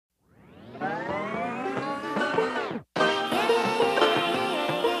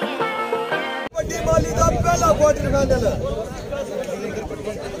पहला quarter final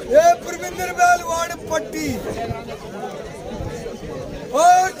ये परविंदर पहलवान पट्टी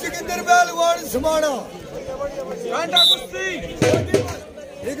और जोगिंदर पहलवान समाना।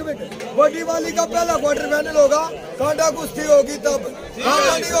 एक मिनट, बड़ी वाली का पहला क्वार्टर फाइनल होगा, कांटा कुश्ती होगी तब,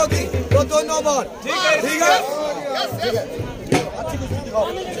 कांटा नहीं होगी तो दोनों बार। ठीक है ठीक है। अच्छी कुश्ती दिखाओ।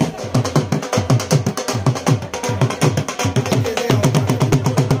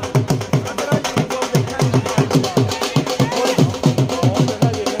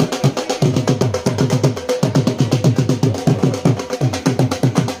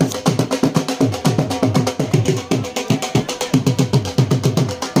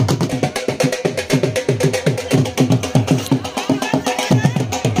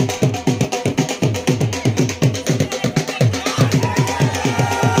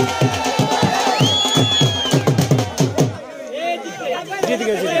 जीत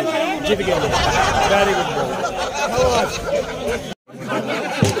गए वेरी गुड।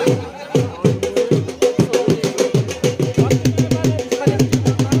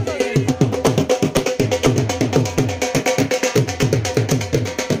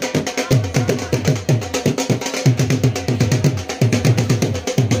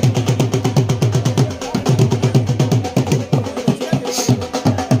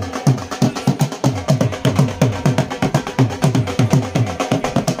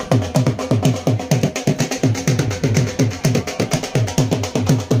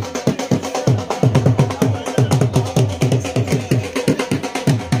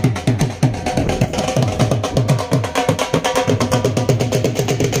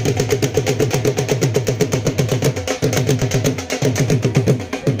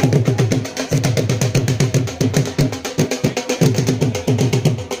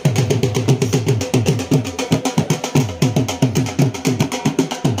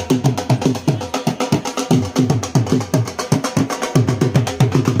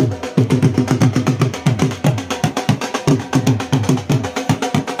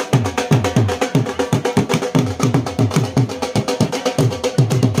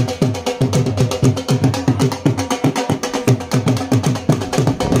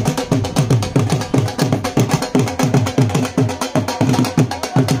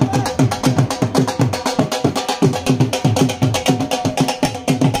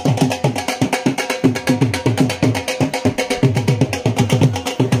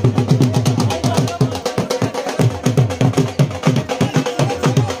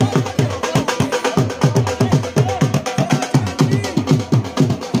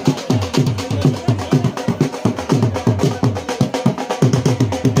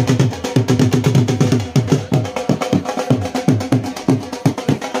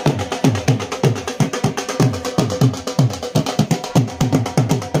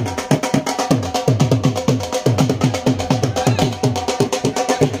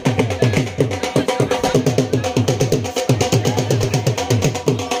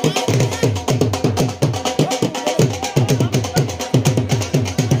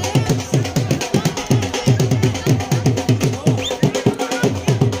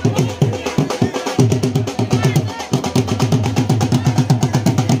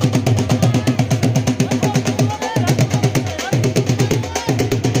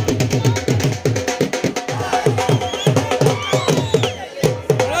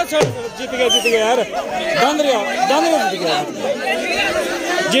 जीत गया यार,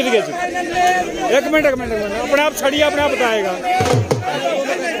 जीत गया। एक मिनट अपने आप छड़िए, अपने आप बताएगा।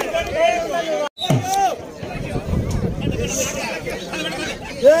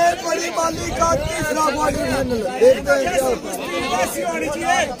 ये बड़ी वाली का तीसरा क्वार्टर फाइनल देखते हैं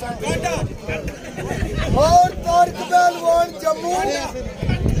और तारिक पहलवान जम्मू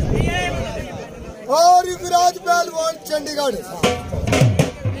और युवराज पहलवान Chandigarh.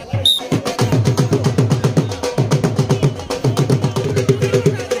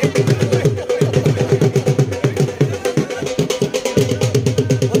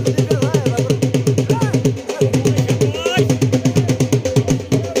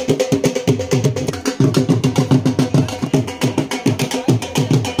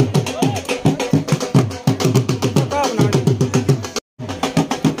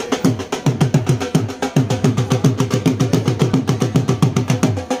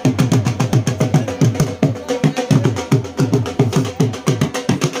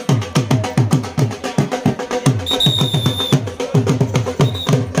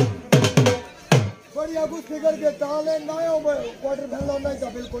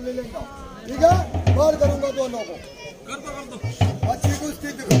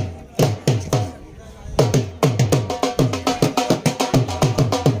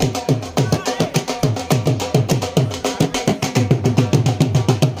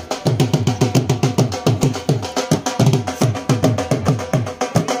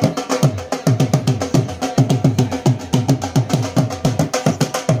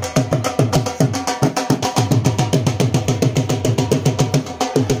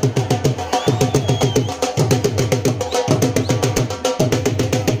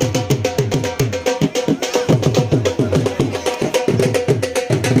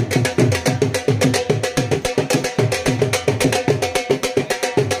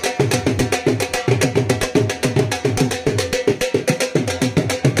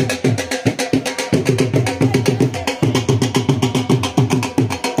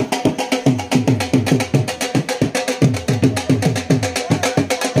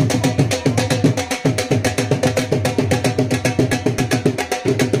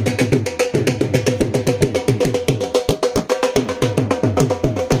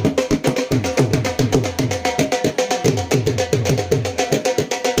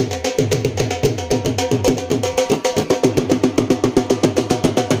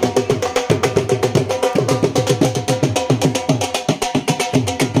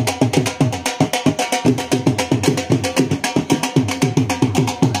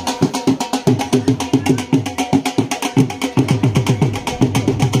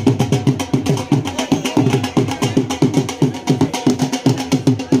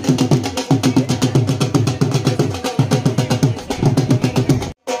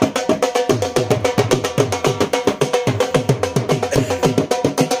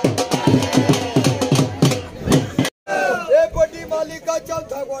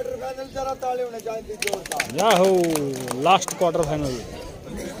 Yahoo last quarter final.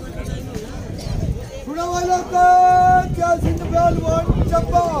 वालों का क्या सिंह पहलवान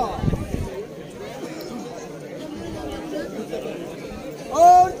चंबा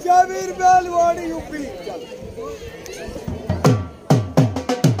और जावीर पहलवान यूपी।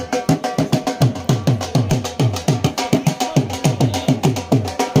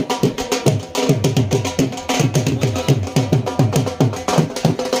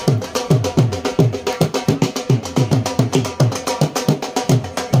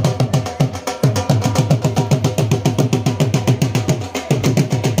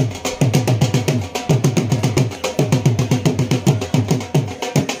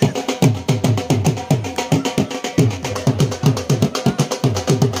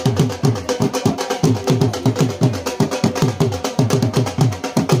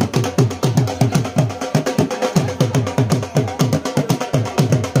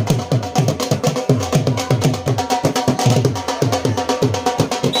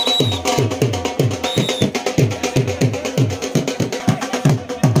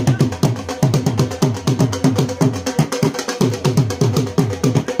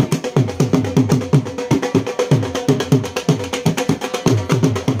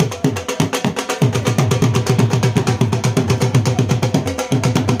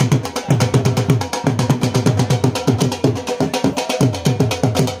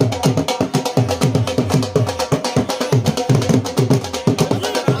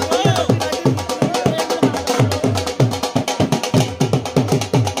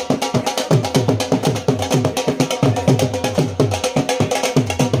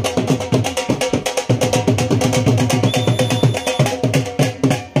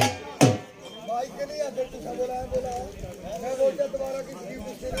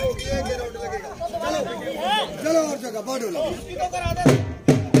 चलो और जगह बढ़ो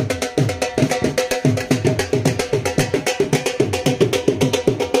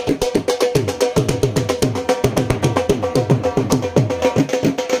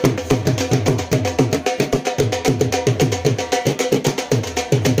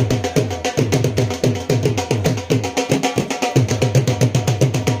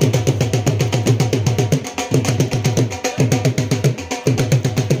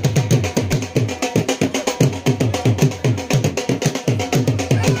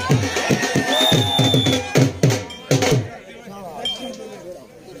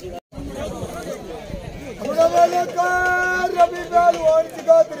रवि पहलवान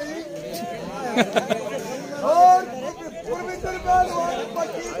जगाधरी और पूर्विंदर पहलवान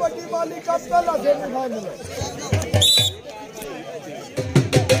पट्टी वाली का पहला सेमीफाइनल है।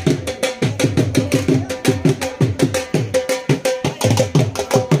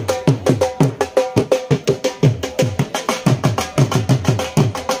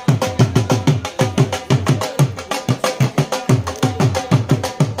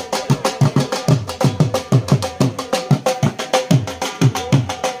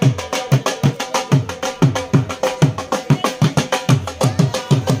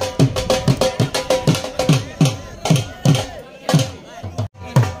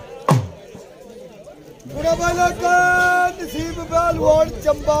 नसीब पहलवान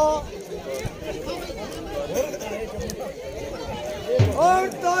चंबा और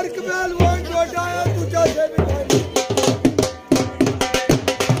तारिक पहलवान डोडा है दूजा सेमीफाइनल।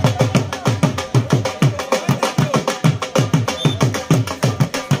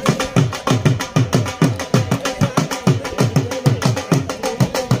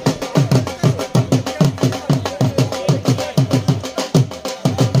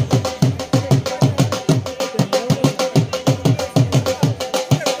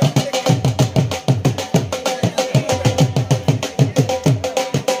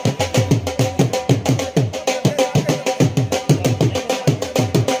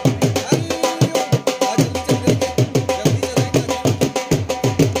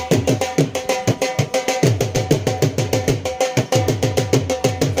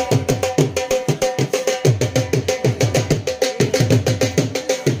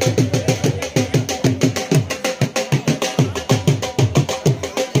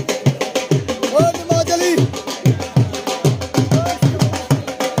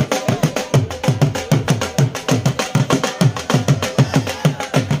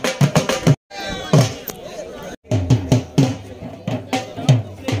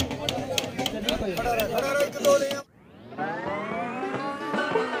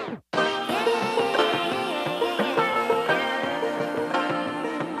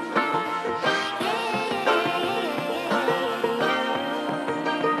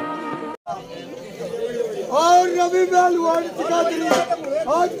 और रवि पहलवान जगाधरी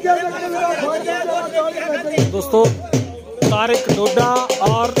आज के दोस्तों तारिक डोडा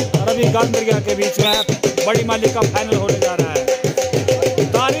और रवि गांधरिया के बीच में बड़ी माली का फाइनल होने जा रहा है।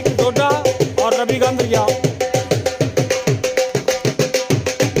 तारिक डोडा और रवि गांधरिया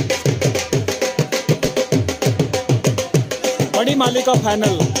बड़ी माली का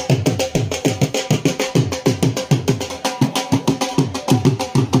फाइनल।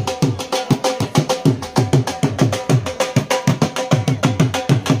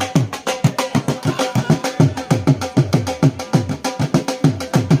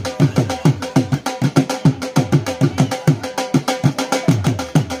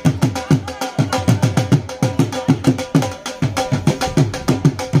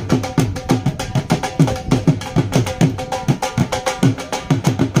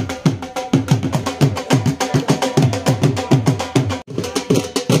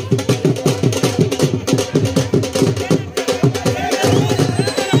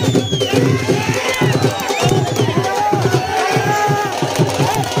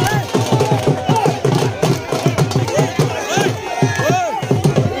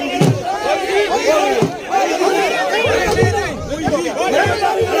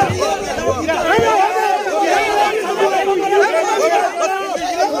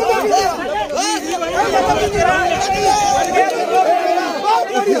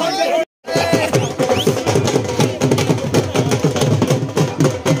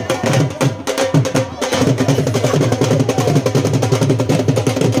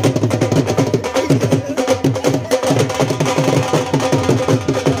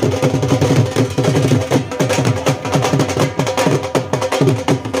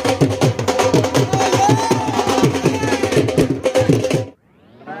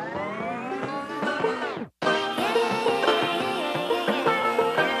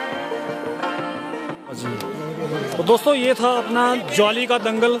 तो दोस्तों ये था अपना ज्वाली का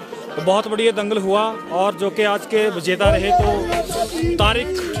दंगल। तो बहुत बढ़िया दंगल हुआ और जो कि आज के विजेता रहे तो तारिक।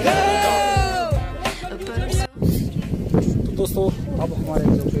 तो दोस्तों अब हमारे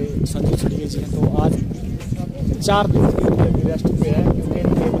जो कि संजू छड़िए जी हैं तो आज 4 दिन के लिए रेस्ट पे है क्योंकि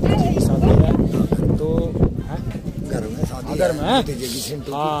इनके शादी है तो घर में है।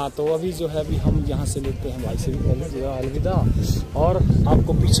 हाँ तो अभी जो है अभी हम यहाँ से लेते हैं भाई से भी पहले अलविदा और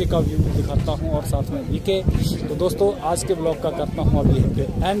आपको पीछे का व्यू भी दिखाता हूँ और साथ में वीके। तो दोस्तों आज के ब्लॉग का करता हूँ अभी यहीं पे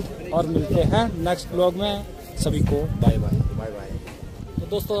एंड और मिलते हैं नेक्स्ट ब्लॉग में। सभी को बाय बाय बाय बाय। तो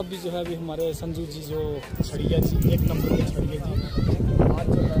दोस्तों अभी जो है अभी हमारे संजू जी जो छड़िया जी 1 नंबर के छड़िया जी आज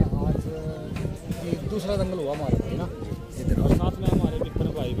जो है आज ये दूसरा दंगल हुआ हमारे भाई ना और साथ में हमारे विक्टर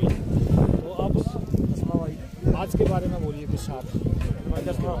भाई भी। तो अब भाई आज के बारे में बोलिए कुछ आप।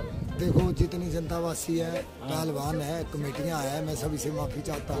 देखो जितनी जनता वासी है पहलवान है कमेटियां है मैं सभी से माफी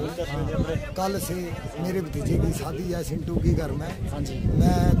चाहता हूँ। कल से मेरे भतीजे की शादी है सिंटू की घर में।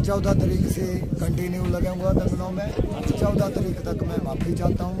 मैं 14 तारीख से कंटिन्यू लगाऊंगा दंगलों में। 14 तारीख तक मैं माफी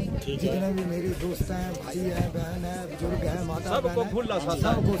चाहता हूँ। जितने भी मेरे दोस्त हैं भाई हैं बहन है बुजुर्ग है माता बहन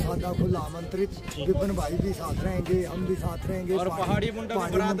सबको सादा खुला आमंत्रित। विपिन भाई भी साथ रहेंगे हम भी साथ रहेंगे और पहाड़ी मुंडा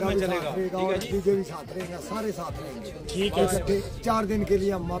भी डीजे भी साथ रहेंगे सारे साथ रहेंगे। ठीक है 4 दिन के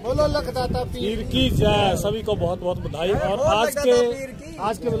लिए हम पीर की जय। सभी को बहुत बहुत बधाई और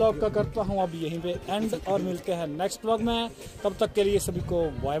आज के ब्लॉग का करता हूँ अब यहीं पे एंड और मिलते हैं नेक्स्ट ब्लॉग में। तब तक के लिए सभी को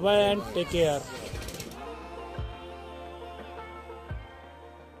bye bye and take care.